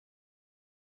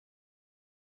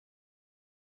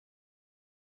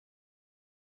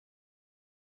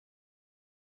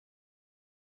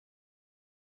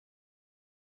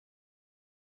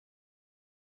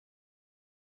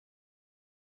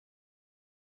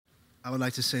I would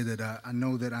like to say that I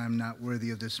know that I am not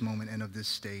worthy of this moment and of this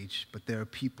stage, but there are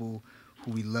people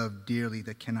who we love dearly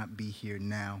that cannot be here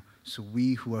now. So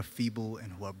we who are feeble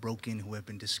and who are broken, who have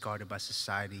been discarded by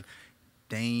society,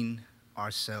 deign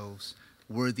ourselves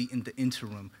worthy in the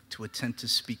interim to attempt to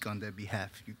speak on their behalf.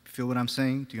 You feel what I'm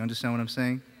saying? Do you understand what I'm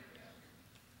saying?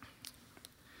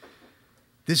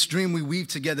 This dream we weave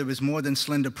together is more than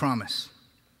slender promise.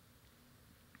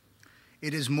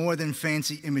 It is more than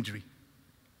fancy imagery.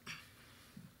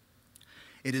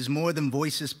 It is more than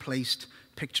voices placed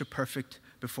picture perfect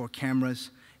before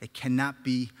cameras. It cannot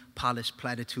be polished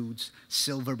platitudes,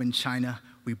 silver and china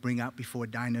we bring out before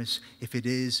diners. If it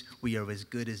is, we are as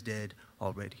good as dead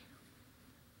already.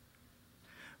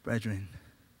 Brethren,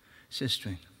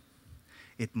 sistren,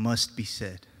 it must be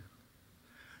said,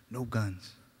 no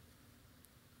guns.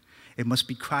 It must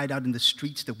be cried out in the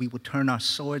streets that we will turn our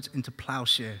swords into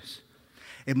plowshares.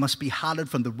 It must be hollered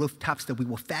from the rooftops that we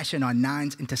will fashion our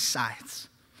nines into scythes.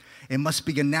 It must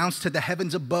be announced to the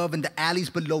heavens above and the alleys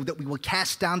below that we will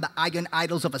cast down the iron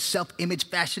idols of a self-image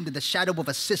fashioned in the shadow of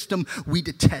a system we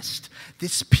detest.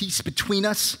 This peace between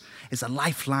us is a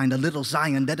lifeline, a little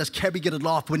Zion. Let us carry it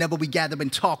aloft whenever we gather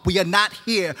and talk. We are not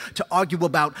here to argue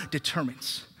about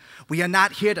deterrence. We are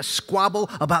not here to squabble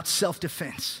about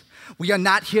self-defense. We are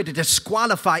not here to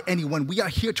disqualify anyone. We are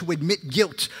here to admit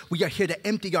guilt. We are here to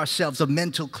empty ourselves of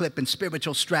mental clip and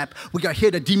spiritual strap. We are here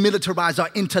to demilitarize our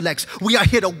intellects. We are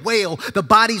here to wail. The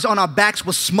bodies on our backs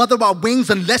will smother our wings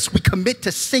unless we commit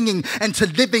to singing and to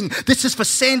living. This is for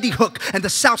Sandy Hook and the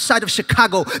south side of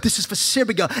Chicago. This is for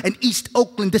Syria and East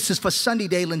Oakland. This is for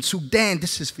Sunnydale and Sudan.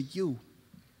 This is for you.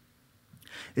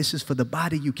 This is for the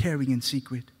body you carry in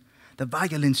secret, the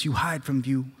violence you hide from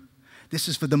view. This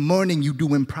is for the mourning you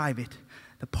do in private,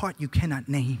 the part you cannot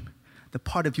name, the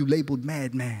part of you labeled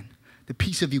madman, the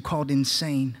piece of you called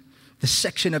insane, the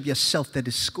section of yourself that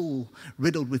is school,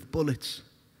 riddled with bullets.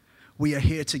 We are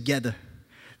here together,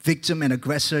 victim and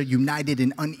aggressor, united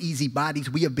in uneasy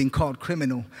bodies. We have been called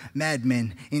criminal,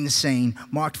 madmen, insane,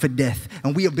 marked for death.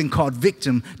 And we have been called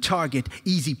victim, target,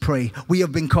 easy prey. We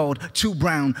have been called too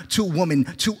brown, too woman,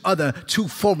 too other, too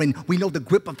foreign. We know the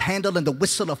grip of handle and the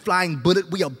whistle of flying bullet.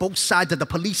 We are both sides of the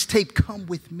police tape. Come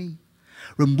with me.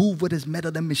 Remove what is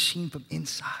metal and machine from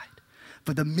inside.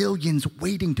 For the millions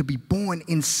waiting to be born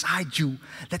inside you,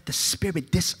 let the spirit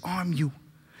disarm you.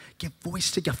 Give voice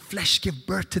to your flesh, give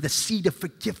birth to the seed of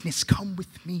forgiveness. Come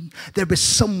with me. There is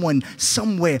someone,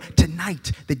 somewhere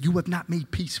tonight that you have not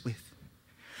made peace with.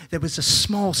 There is a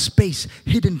small space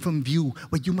hidden from view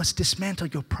where you must dismantle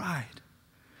your pride.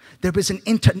 There is an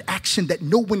interaction that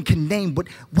no one can name, but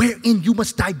wherein you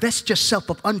must divest yourself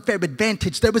of unfair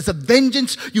advantage. There is a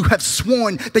vengeance you have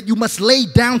sworn that you must lay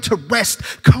down to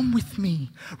rest. Come with me.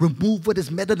 Remove what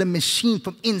is metal and machine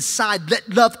from inside. Let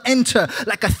love enter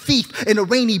like a thief in a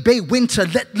rainy bay winter.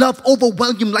 Let love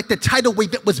overwhelm you like the tidal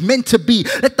wave it was meant to be.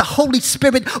 Let the Holy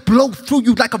Spirit blow through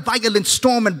you like a violent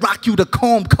storm and rock you to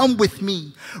calm. Come with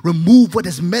me. Remove what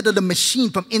is metal and machine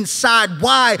from inside.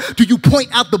 Why do you point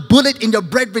out the bullet in your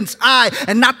brethren's eye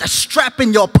and not the strap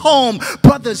in your palm?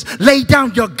 Brothers, lay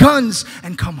down your guns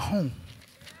and come home.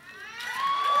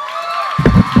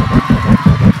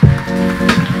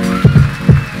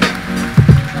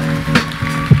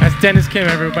 That's Denizen Kane,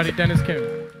 everybody. Denizen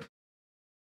Kane.